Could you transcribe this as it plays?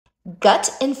Gut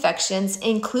infections,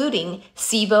 including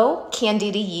SIBO,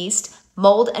 Candida yeast,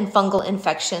 mold and fungal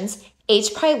infections,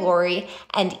 H. pylori,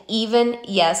 and even,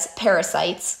 yes,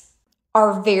 parasites,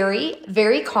 are very,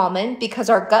 very common because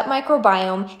our gut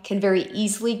microbiome can very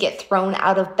easily get thrown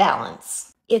out of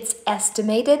balance. It's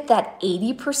estimated that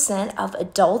 80% of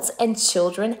adults and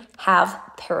children have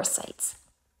parasites.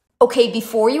 Okay,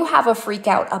 before you have a freak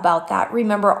out about that,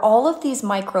 remember all of these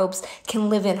microbes can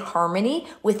live in harmony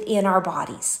within our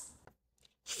bodies.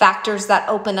 Factors that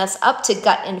open us up to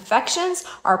gut infections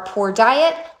are poor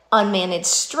diet, unmanaged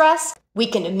stress,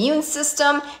 weakened immune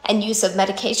system, and use of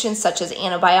medications such as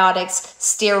antibiotics,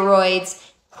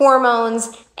 steroids,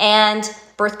 hormones, and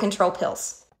birth control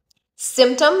pills.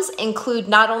 Symptoms include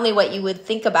not only what you would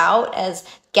think about as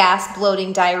gas,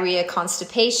 bloating, diarrhea,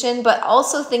 constipation, but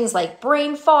also things like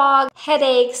brain fog,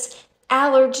 headaches,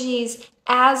 allergies,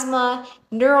 asthma,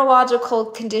 neurological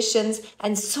conditions,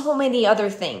 and so many other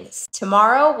things.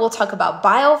 Tomorrow, we'll talk about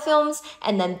biofilms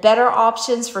and then better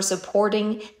options for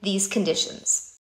supporting these conditions.